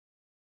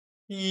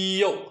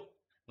Yo!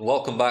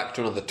 Welcome back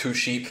to another Two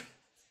Sheep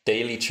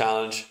daily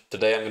challenge.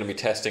 Today I'm going to be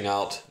testing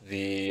out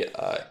the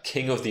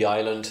King of the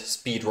Island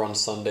Speedrun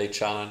Sunday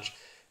challenge.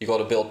 You got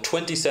to build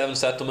 27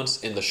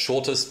 settlements in the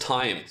shortest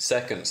time,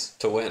 seconds,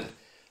 to win.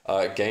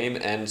 Game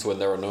ends when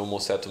there are no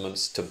more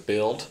settlements to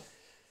build.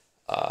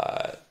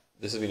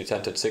 This has been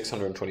attempted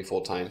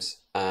 624 times,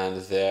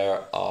 and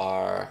there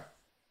are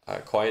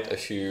quite a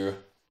few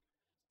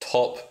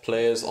top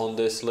players on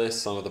this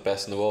list. Some of the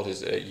best in the world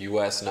is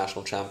US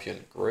national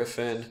champion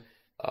Griffin.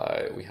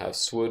 We have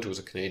Swood, who's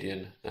a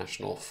Canadian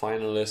national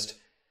finalist.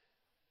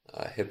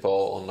 Hippo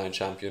online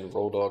champion,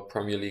 Road Dogg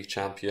Premier League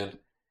champion.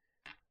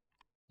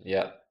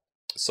 Yeah.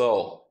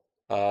 So,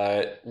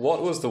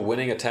 what was the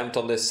winning attempt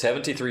on this?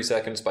 73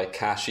 seconds by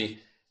Kashi.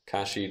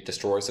 Kashi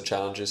destroys the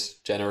challenges.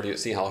 Generally,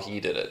 let's see how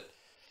he did it.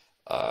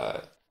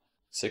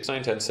 6,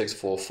 9, 10, 6,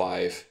 4,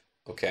 5.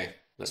 Okay,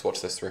 let's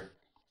watch this through.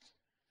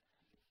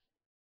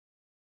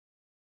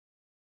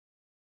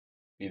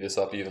 Speed this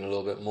up even a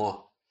little bit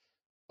more.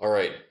 All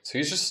right, so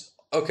he's just,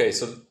 okay,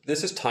 so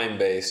this is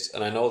time-based,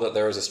 and I know that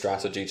there is a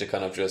strategy to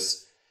kind of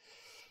just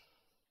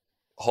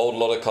hold a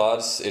lot of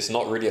cards. It's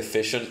not really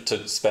efficient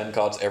to spend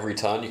cards every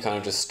turn. You kind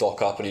of just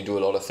stock up and you do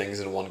a lot of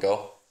things in one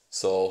go.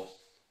 So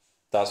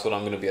that's what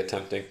I'm going to be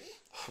attempting.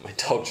 Oh, my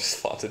dog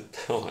just farted.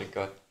 Oh my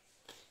god.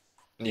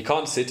 And you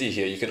can't city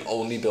here. You can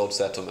only build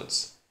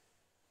settlements.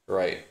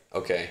 Right,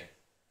 okay.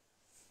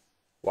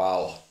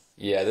 Wow.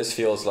 Yeah, this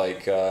feels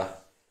like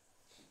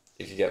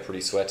it could get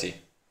pretty sweaty.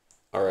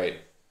 All right.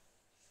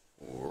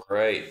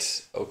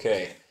 Right.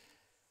 Okay.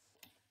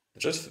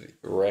 Just for the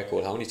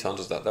record, how many turns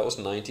was that? That was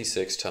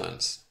 96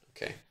 turns.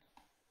 Okay.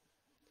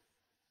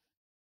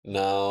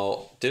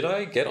 Now, did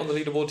I get on the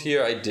leaderboard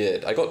here? I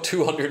did. I got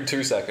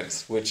 202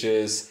 seconds, which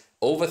is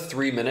over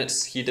 3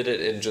 minutes. He did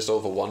it in just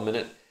over 1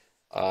 minute.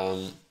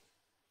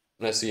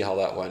 Let's see how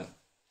that went.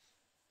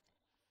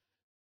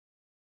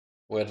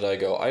 Where did I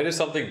go? I did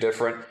something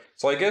different.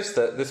 So I guess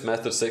that this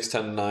method 6,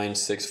 10, 9,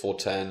 6, 4,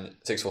 10,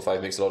 6, 4,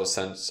 5 makes a lot of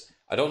sense.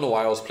 I don't know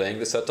why I was playing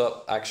this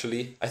setup,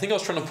 actually. I think I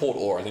was trying to port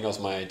ore. I think that was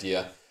my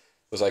idea,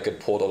 was I could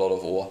port a lot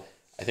of ore.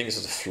 I think this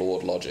is a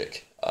flawed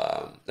logic.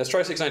 Let's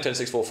try 6, 9, 10,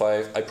 6, 4,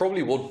 5. I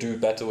probably would do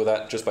better with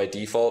that just by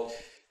default.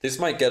 This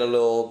might get a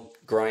little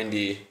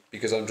grindy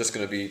because I'm just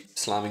going to be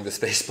slamming the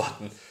space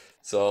button.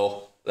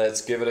 So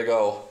let's give it a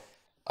go.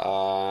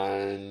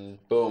 And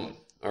boom.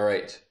 All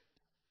right.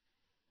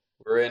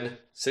 We're in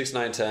 6,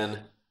 9, 10,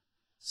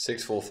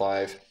 6, 4,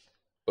 5.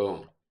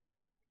 Boom.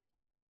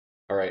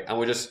 All right, and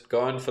we're just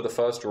going for the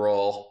first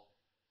roll.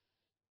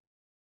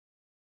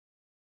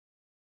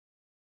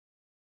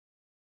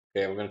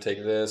 Okay, we're going to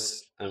take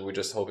this, and we're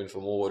just hoping for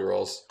more wood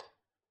rolls.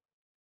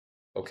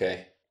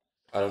 Okay,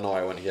 I don't know why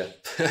I went here.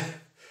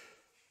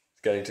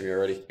 It's getting to me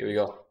already. Here we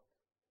go.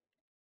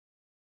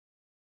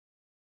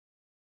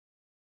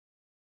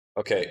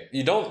 Okay,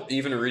 you don't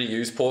even really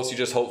use ports, you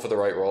just hope for the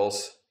right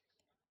rolls.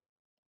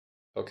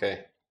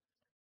 Okay.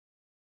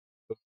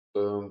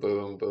 Boom,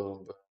 boom,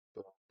 boom,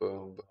 boom,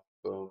 boom, boom,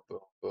 boom, boom,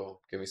 boom.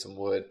 Give me some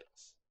wood.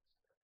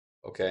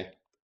 Okay.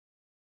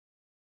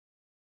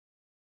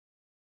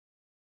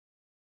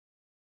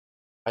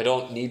 I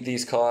don't need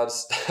these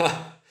cards.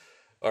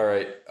 All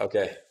right,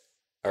 okay.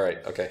 All right,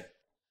 okay.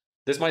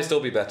 This might still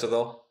be better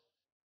though.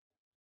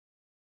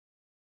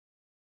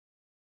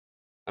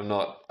 I'm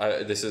not,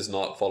 this is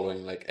not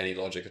following like any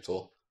logic at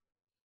all.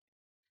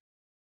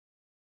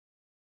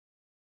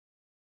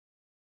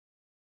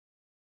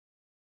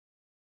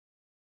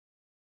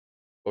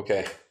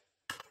 Okay.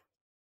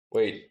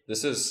 Wait,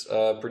 this is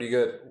pretty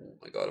good. Oh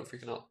my god, I'm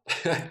freaking out.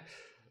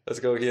 Let's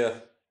go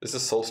here. This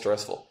is so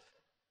stressful.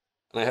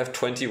 And I have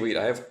 20 wheat.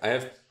 I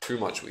have too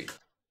much wheat.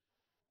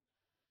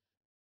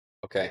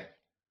 Okay.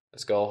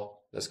 Let's go.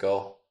 Let's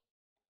go.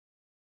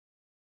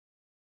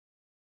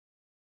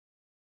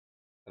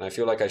 And I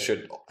feel like I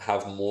should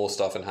have more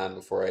stuff in hand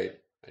before I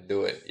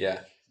do it.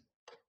 Yeah.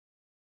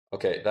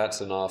 Okay,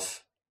 that's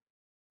enough.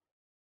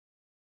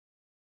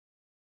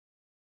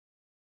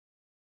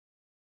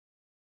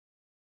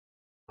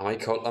 Am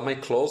I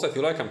close? I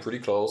feel like I'm pretty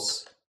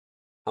close.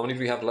 How many do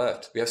we have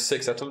left? We have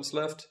 6 atoms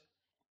left.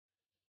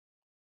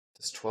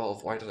 There's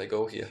 12. Why did I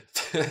go here?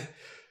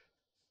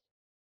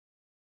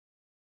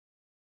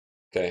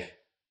 Okay.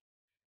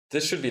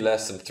 This should be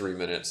less than 3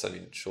 minutes. I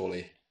mean,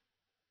 surely.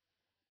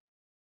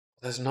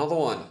 There's another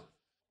one.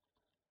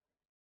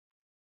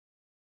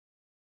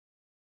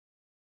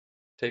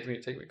 Take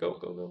me, go,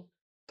 go, go.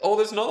 Oh,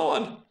 there's another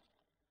one.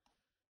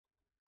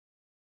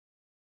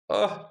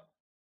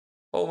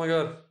 Oh my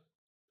god.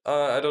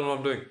 I don't know what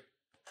I'm doing.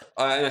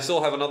 And I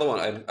still have another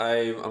one. I'm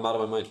out of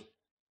my mind.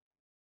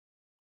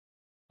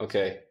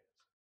 Okay.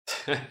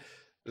 This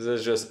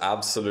is just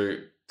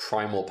absolute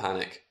primal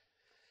panic.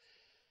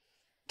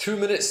 2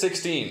 minutes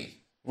 16,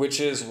 which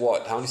is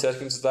what? How many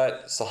seconds is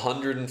that? It's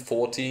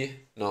 140.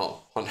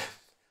 No,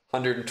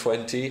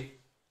 120,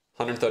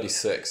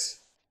 136.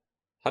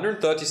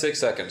 136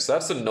 seconds.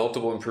 That's a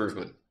notable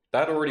improvement.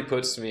 That already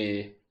puts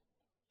me,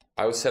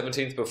 I was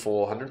 17th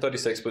before.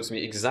 136 puts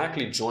me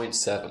exactly joint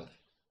 7.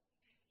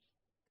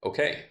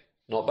 Okay,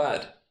 not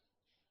bad.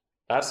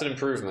 That's an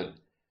improvement.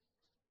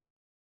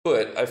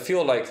 But I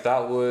feel like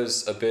that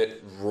was a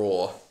bit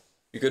raw.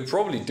 You could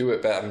probably do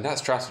it better. I mean, that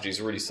strategy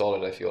is really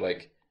solid, I feel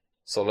like.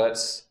 So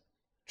let's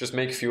just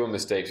make fewer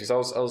mistakes.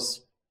 Because I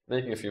was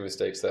making a few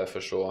mistakes there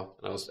for sure.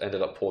 And I was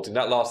ended up porting.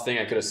 That last thing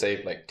I could have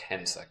saved like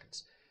 10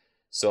 seconds.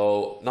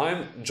 So now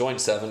I'm joint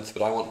 7th,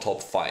 but I want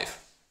top 5.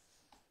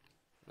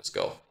 Let's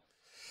go.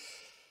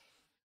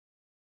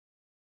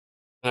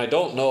 And I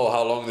don't know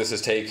how long this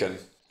has taken,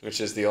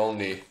 which is the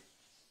only...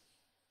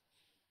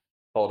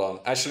 Hold on.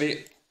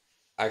 Actually,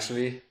 all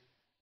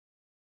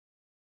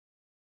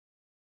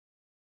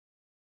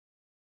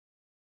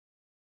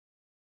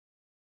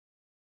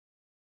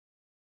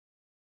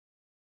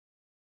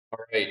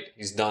right,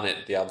 he's done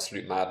it, the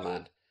absolute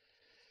madman.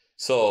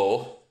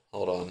 So,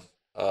 hold on.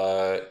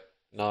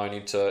 Now I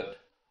need to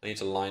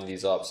line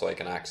these up so I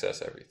can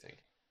access everything.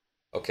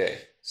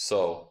 Okay,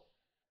 so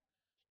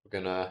we're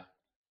gonna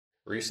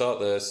restart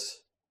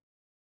this.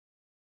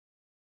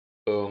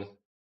 Boom.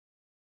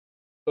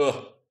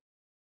 Ugh.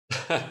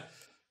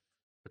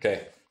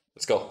 Okay,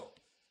 let's go.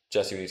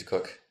 Jesse, we need to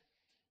cook.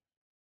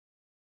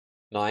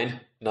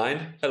 9,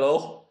 9.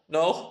 Hello?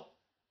 No.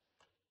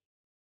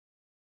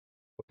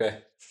 Okay.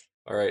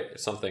 All right,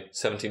 it's something.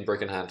 17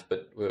 brick in hand,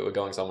 but we're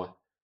going somewhere.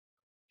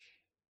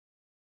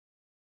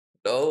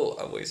 No,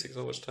 I'm wasting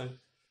so much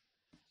time.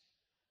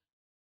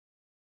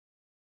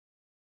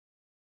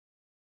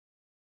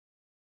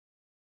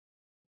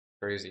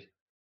 Crazy.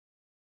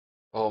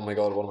 Oh my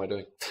God, what am I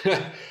doing?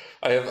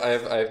 I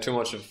have too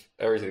much of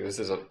everything. This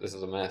is a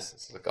mess.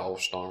 This is a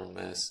gosh darn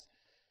mess.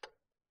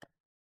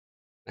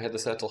 I had to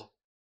settle.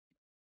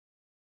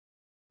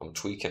 I'm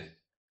tweaking.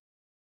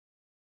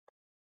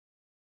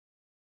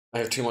 I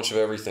have too much of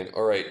everything.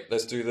 All right,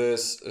 let's do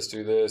this. Let's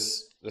do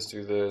this. Let's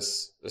do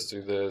this. Let's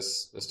do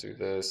this. Let's do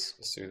this.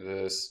 Let's do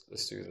this.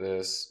 Let's do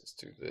this. Let's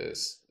do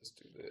this. Let's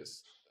do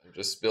this. I'm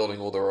just building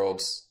all the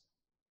roads.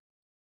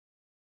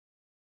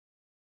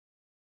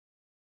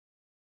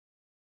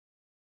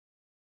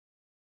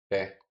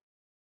 Okay.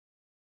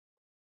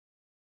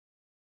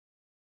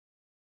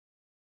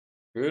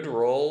 Good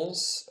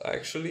rolls,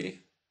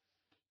 actually.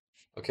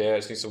 Okay, I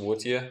just need some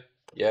wood here.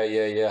 Yeah,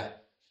 yeah, yeah.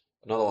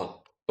 Another one.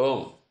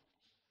 Boom.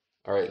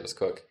 All right, let's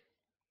cook.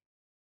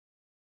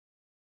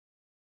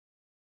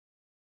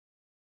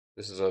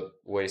 This is a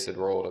wasted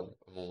road,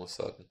 I'm almost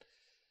certain.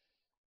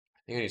 I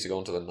think I need to go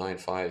into the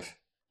 9-5.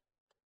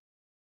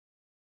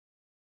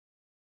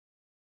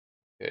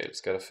 Okay,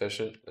 let's get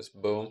efficient. Let's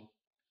boom.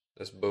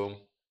 Let's boom.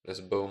 Let's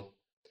boom.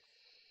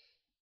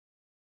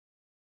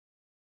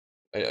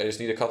 I just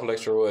need a couple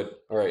extra wood.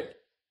 All right.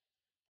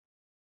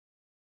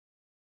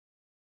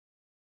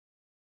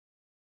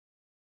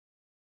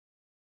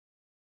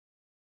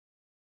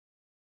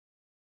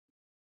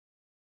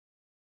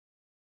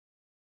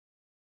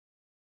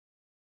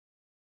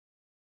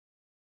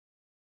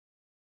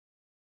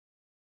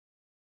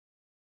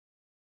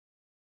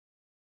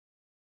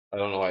 Is I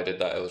don't know why I did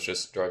that. It was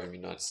just driving me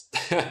nuts.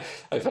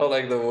 I felt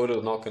like the wood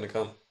was not going to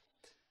come.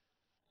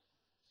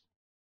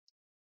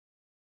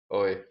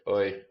 Oi,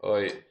 oi,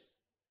 oi.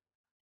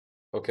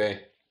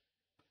 Okay.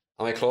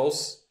 Am I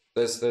close?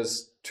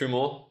 There's two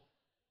more.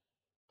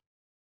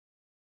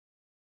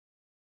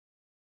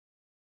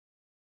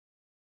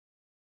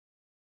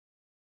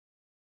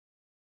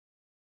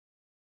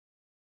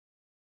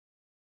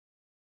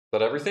 Is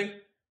that everything?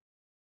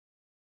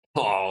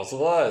 Oh, it's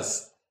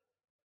was.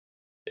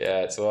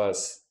 Yeah, it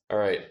was. All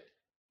right.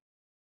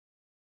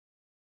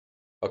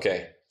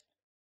 Okay.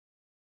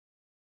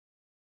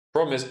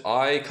 Problem is,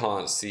 I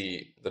can't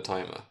see the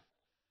timer,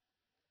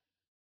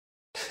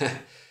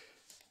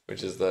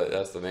 which is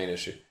that's the main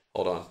issue.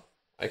 Hold on.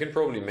 I can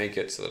probably make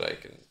it so that I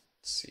can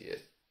see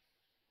it.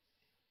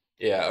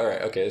 Yeah, all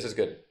right. Okay, this is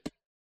good.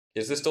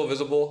 Is this still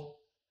visible?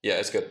 Yeah,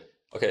 it's good.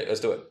 Okay, let's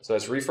do it. So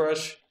let's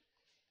refresh,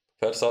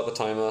 let's start the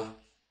timer,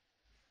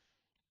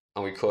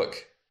 and we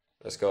cook.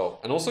 Let's go.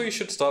 And also you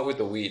should start with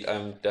the wheat.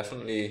 I'm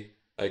definitely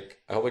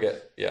like I hope I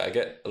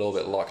get a little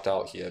bit locked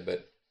out here,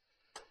 but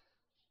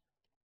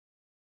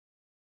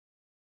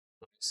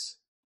nice.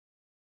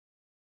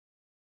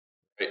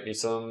 Right, need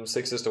some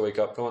sixes to wake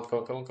up. Come on, come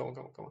on, come on, come on,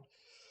 come on, come on.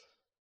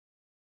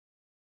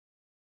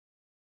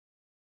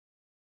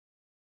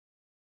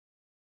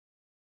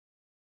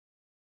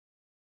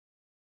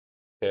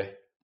 Okay,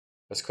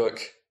 let's cook.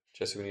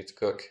 Jesse, we need to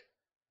cook.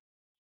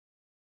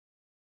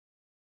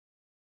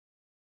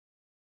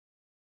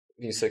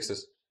 Need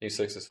sixes. Need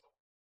sixes.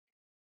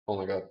 Oh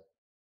my god.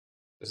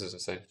 This is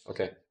insane.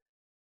 Okay.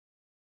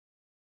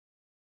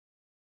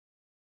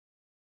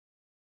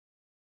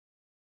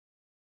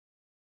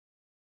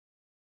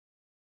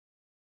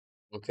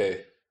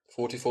 Okay.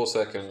 44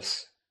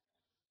 seconds.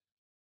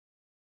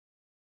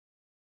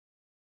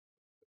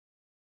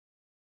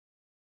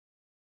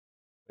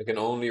 I can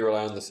only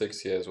rely on the six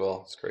here as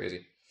well. It's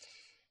crazy.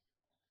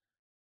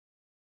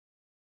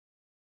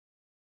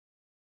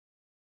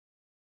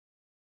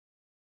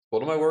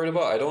 What am I worried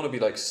about? I don't want to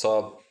be like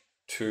sub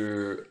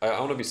two. I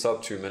want to be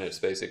sub 2 minutes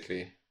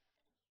basically.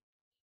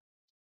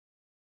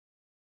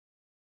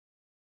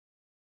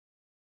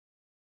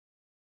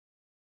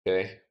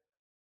 Okay.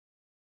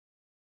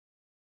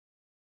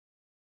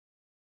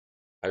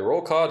 I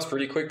roll cards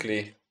pretty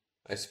quickly.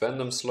 I spend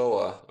them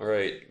slower.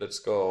 Alright, let's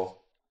go.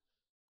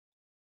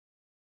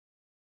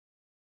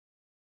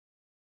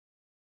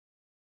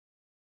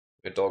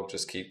 My dog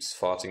just keeps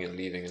farting and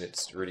leaving, and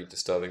it's really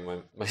disturbing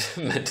my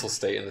mental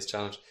state in this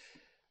challenge.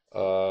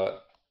 Uh,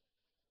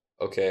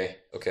 okay,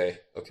 okay,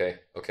 okay,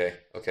 okay,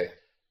 okay.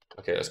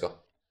 Okay, let's go.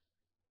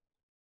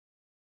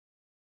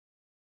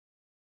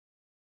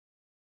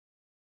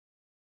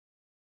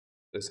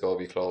 This gotta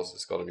be close.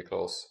 This gotta be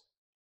close.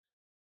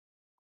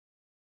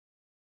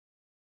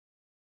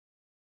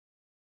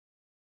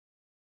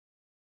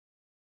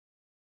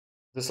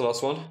 This the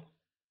last one?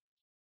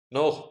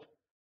 No.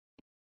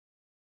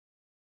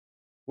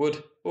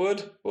 Wood,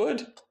 wood,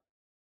 wood.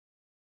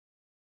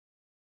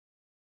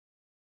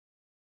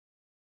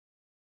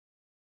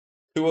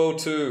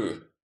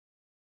 202.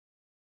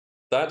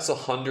 That's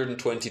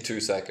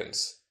 122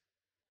 seconds.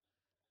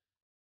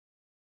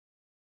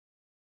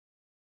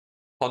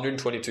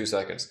 122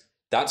 seconds.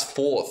 That's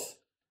fourth.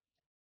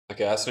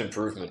 Okay, that's an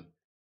improvement.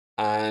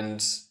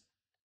 And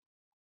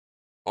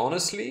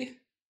honestly,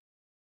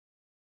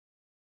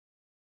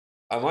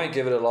 I might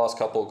give it a last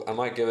couple. I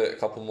might give it a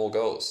couple more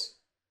goes.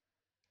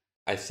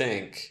 I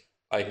think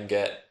I can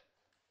get.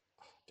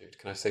 Dude,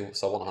 can I say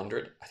sub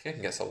 100? I think I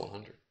can get sub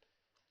 100.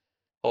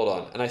 Hold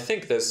on, and I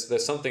think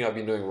there's something I've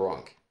been doing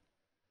wrong.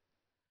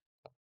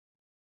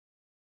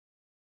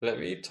 Let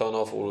me turn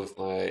off all of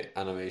my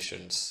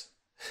animations.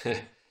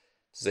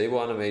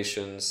 Disable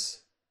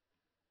animations.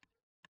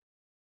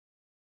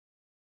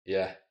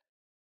 Yeah.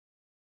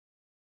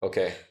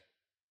 Okay.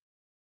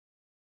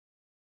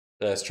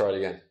 Let's try it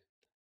again.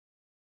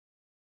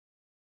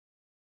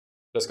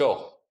 Let's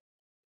go.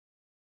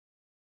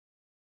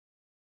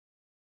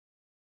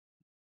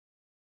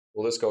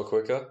 Will this go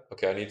quicker?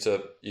 Okay, I need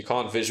to. You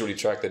can't visually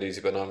track that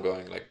easy, but now I'm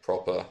going like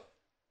proper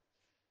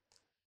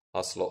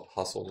hustle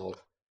mode.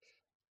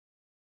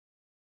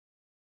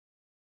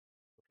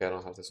 Okay, I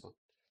don't have this one.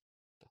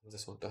 Don't have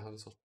this one. Don't have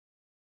this one.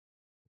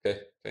 Okay,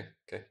 okay,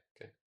 okay,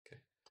 okay, okay.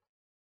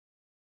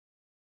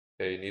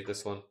 Okay, you need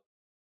this one.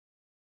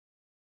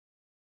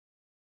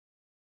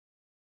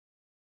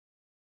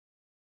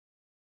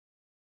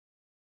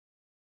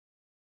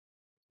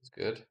 It's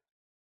good.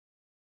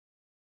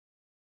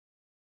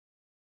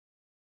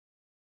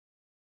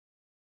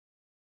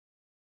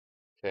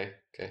 Okay,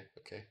 okay,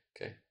 okay,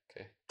 okay,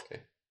 okay,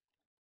 okay.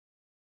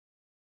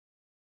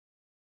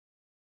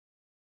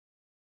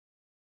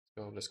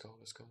 Let's go,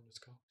 let's go, let's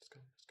go, let's go,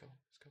 let's go,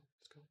 let's go,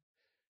 let's go.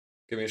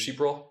 Give me a sheep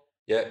roll.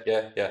 Yeah,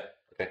 yeah, yeah.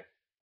 Okay.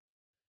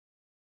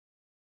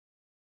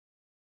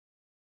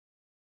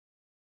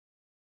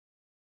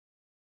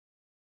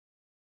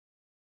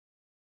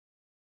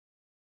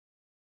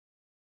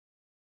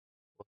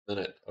 1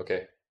 minute.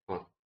 Okay. Come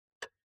on.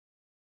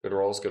 Good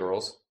rolls, good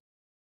rolls.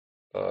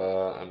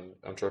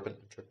 I'm tripping,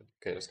 I'm tripping.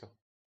 Okay, let's go.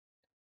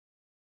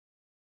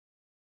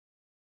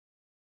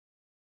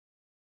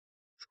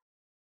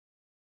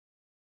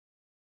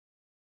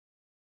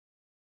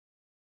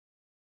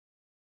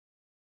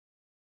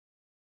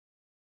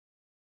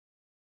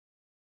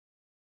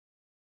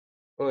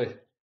 Oi,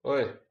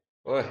 oi,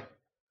 oi.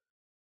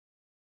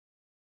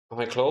 Am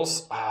I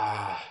close?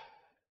 Ah,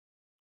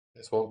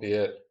 this won't be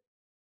it.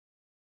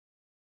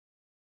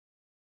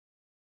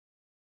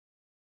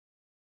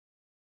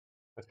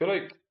 I feel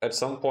like at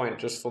some point,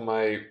 just for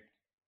my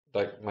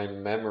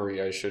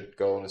memory, I should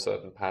go in a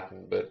certain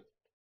pattern, but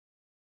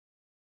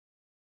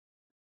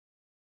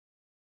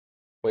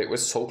wait, we're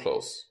so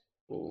close.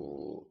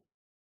 Ooh.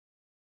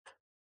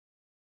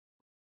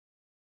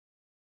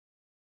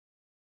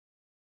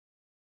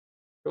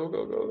 Go,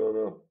 go, go, go,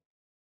 go.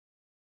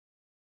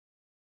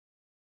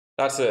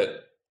 That's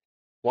it.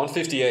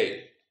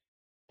 158.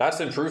 That's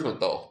improvement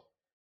though.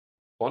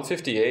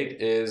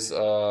 158 is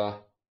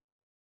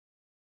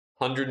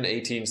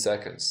 118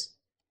 seconds.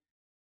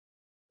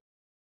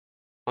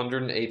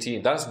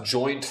 118. That's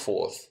joint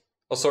fourth.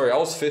 Oh, sorry, I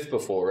was fifth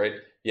before, right?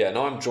 Yeah,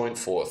 now I'm joint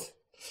fourth.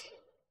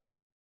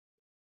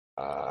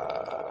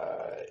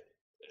 Uh,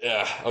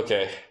 yeah,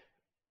 okay.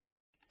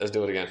 Let's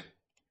do it again.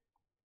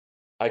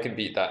 I can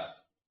beat that.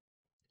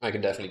 I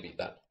can definitely beat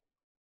that.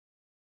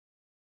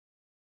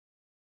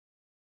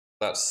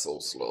 That's so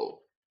slow.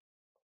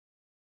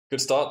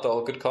 Good start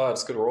though. Good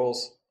cards. Good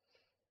rolls.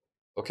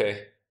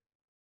 Okay.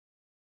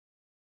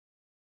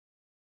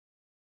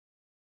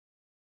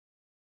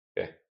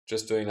 Okay.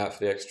 Just doing that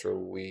for the extra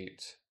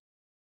wheat.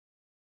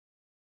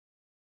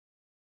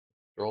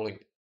 Rolling.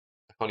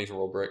 I can't even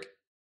roll brick.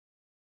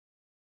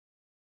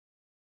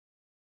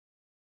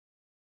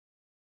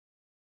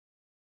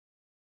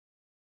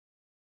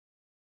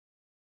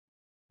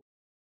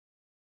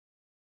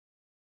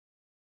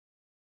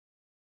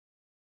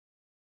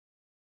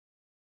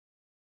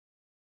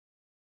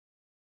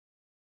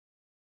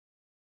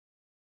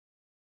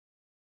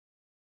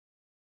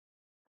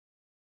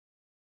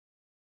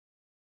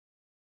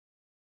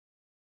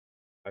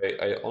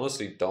 I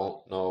honestly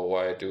don't know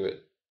why I do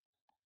it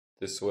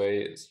this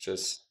way. It's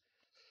just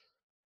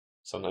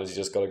sometimes you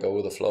just gotta go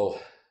with the flow.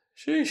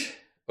 Sheesh.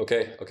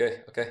 Okay,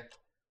 okay, okay.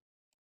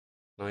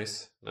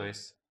 Nice,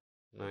 nice,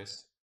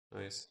 nice,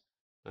 nice,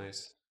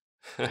 nice.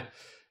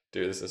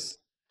 Dude, this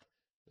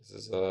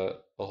is a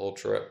whole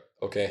trip.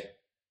 Okay.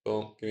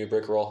 Boom. Give me a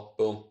brick roll.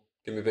 Boom.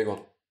 Give me a big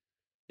one.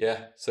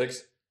 Yeah,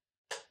 6.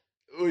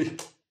 Ooh.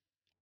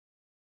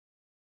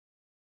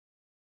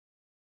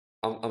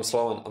 I'm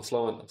slowing. I'm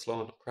slowing. I'm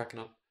slowing. I'm cracking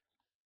up.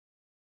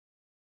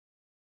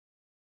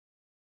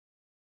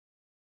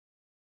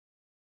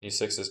 Need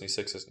sixes. Need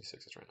sixes. Need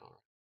sixes right now.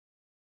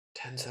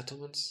 10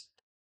 settlements.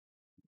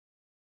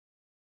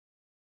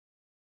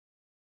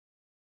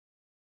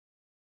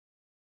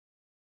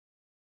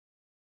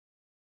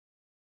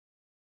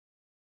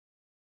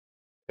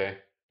 Okay.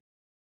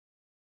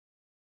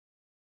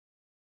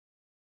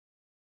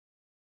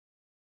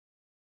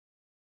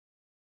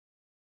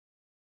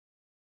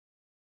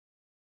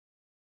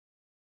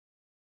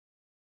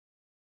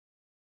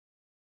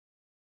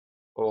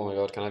 Oh my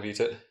god, can I beat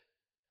it?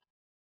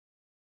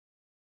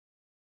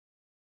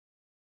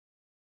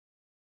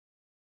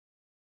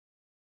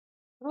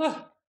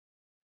 Ah,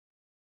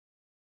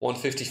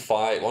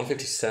 155,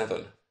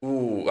 157.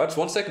 Ooh, that's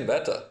 1 second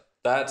better.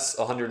 That's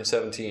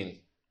 117.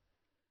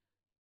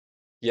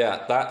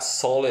 Yeah, that's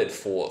solid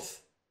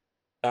fourth.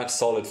 That's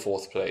solid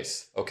fourth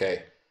place.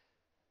 Okay.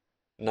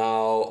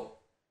 Now,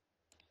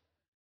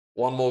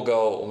 one more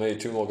go, or maybe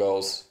two more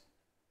goals,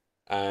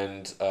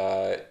 and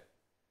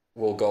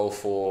we'll go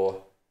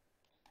for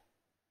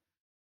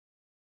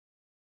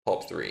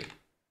top three.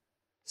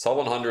 Sub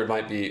 100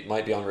 might be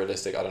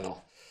unrealistic. I don't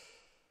know,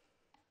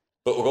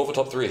 but we'll go for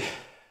top three.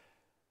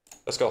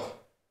 Let's go.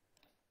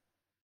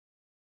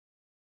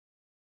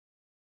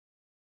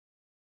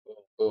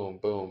 Boom,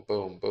 boom,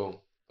 boom, boom.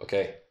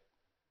 Okay.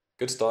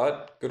 Good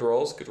start. Good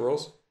rolls. Good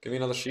rolls. Give me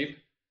another sheep.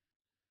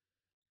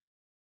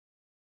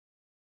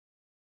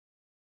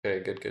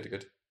 Okay, good, good,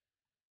 good.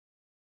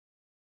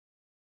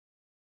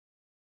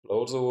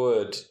 Loads of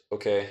wood.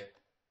 Okay.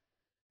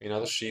 Give me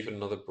another sheep and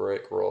another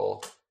brick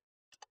roll.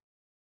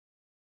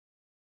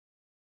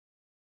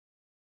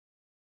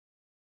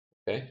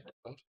 Okay.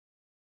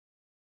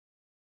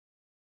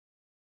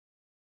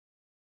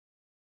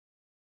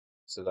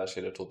 So that's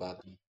actually a little bad.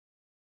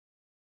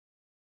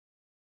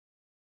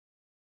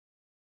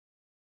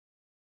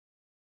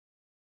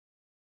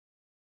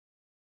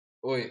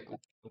 Oh wait,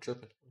 I'm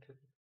tripping. I'm tripping.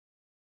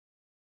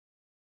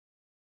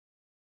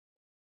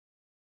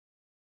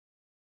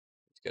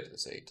 Let's get to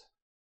this 8.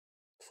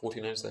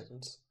 49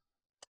 seconds.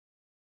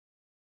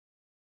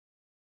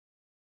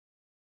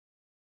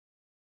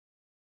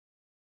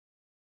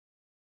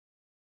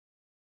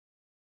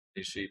 I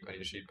need sheep. I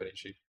need sheep. I need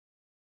sheep.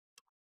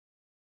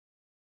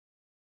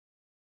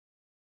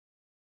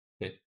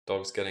 Okay.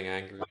 Dog's getting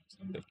angry.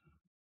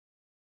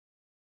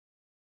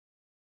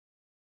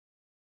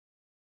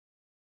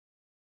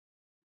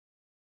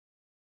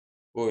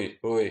 Oi,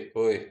 oi,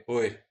 oi,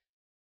 oi.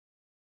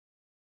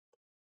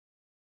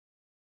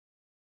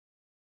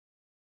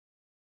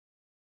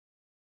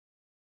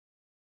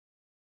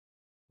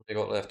 I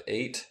got left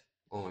 8.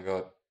 Oh my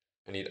god.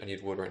 I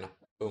need wood right now.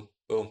 Boom,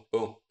 boom,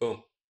 boom,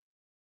 boom.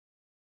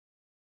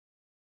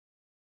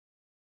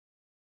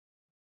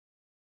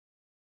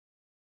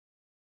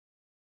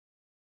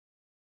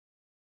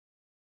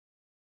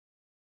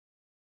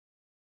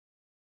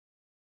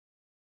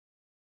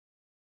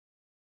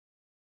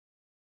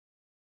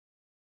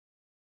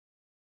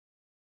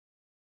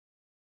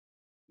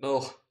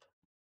 No,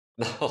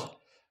 no.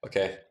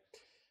 Okay.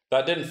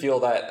 That didn't feel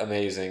that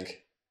amazing.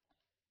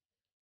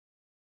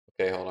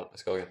 Okay, hold on.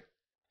 Let's go again.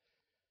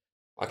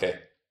 Okay.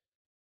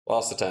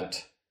 Last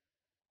attempt.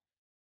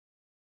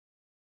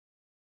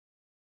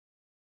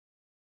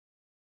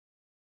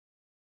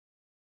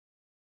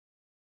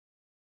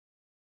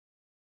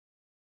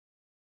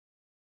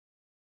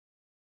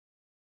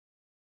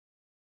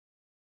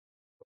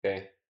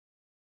 Okay.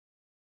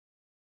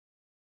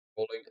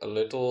 Rolling a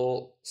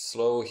little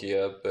slow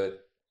here,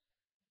 but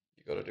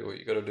you gotta do what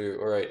you gotta do.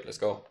 Alright, let's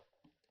go.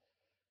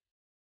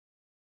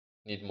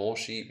 Need more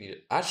sheep.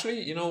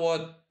 Actually, you know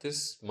what?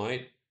 This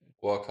might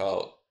work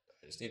out.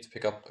 I just need to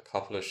pick up a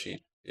couple of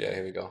sheep. Yeah,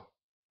 here we go.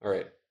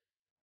 Alright.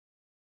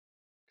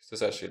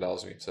 This actually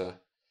allows me to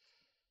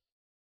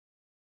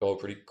go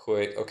pretty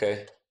quick.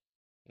 Okay.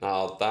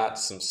 Now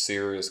that's some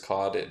serious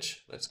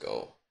cottage. Let's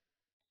go.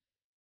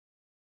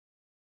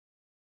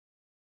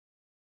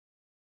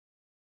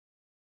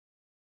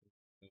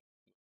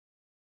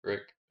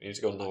 Brick. I need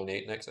to go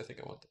 9-8 next. I think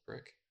I want the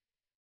brick.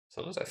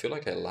 Sometimes I feel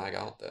like I lag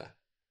out there.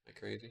 Am I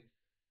crazy?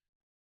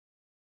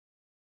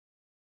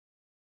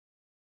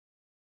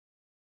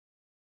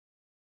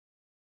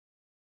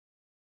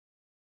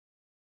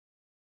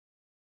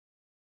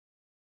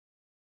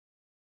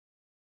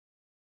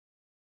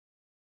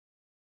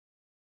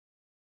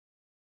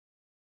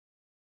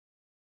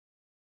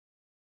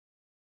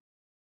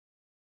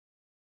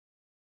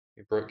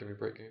 Give me brick, give me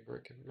brick, give me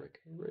brick, give me brick,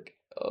 give me brick.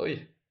 Oh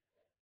yeah.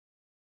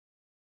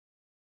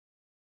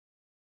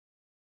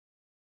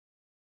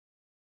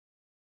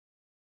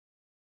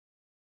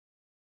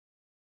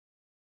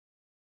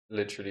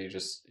 Literally you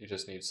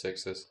just need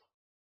sixes.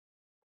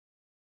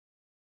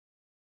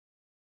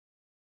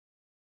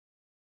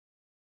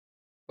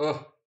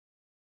 Oh,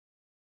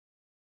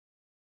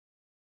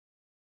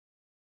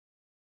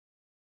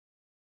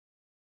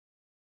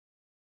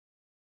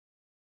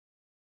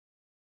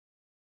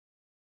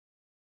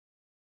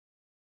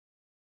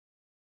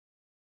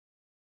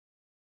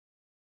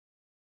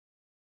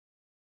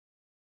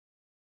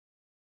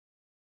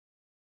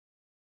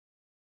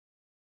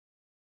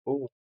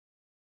 ooh,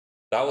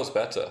 that was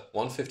better.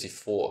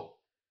 154.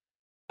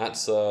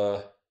 That's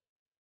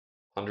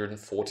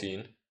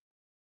 114.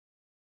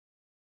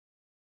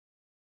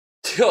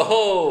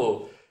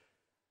 Yo!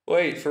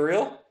 Wait, for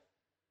real?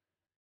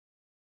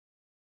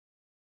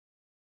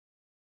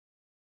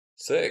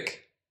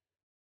 Sick.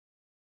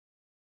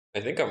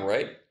 I think I'm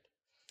right.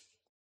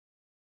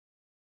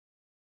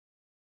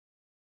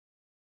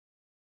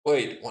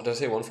 Wait, what did I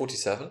say?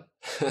 147?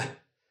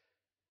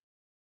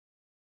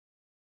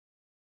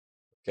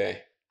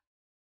 Okay,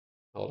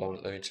 hold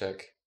on, let me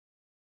check.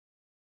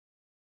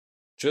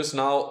 Just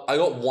now, I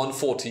got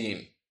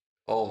 114.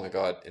 Oh my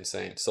god,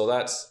 insane. So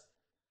that's,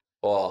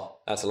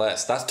 well, that's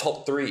less. That's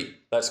top three.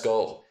 Let's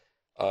go.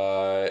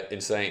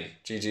 Insane.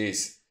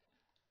 GG's.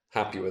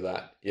 Happy with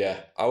that.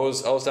 Yeah, I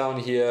was down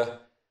here.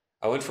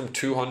 I went from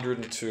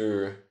 200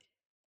 to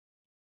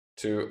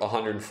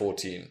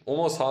 114.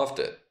 Almost halved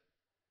it.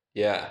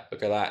 Yeah,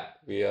 look at that.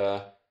 We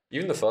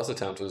even the first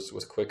attempt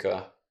was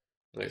quicker.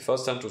 The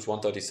first attempt was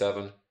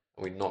 137 and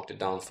we knocked it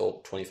down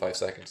for 25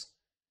 seconds.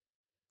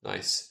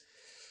 Nice.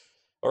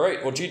 All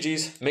right, well,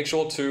 GG's. Make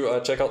sure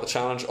to check out the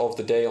challenge of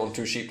the day on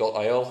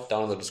twosheep.io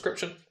down in the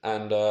description,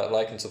 and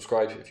like and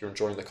subscribe if you're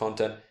enjoying the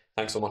content.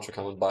 Thanks so much for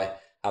coming by.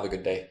 Have a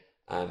good day,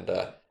 and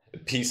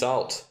peace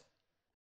out.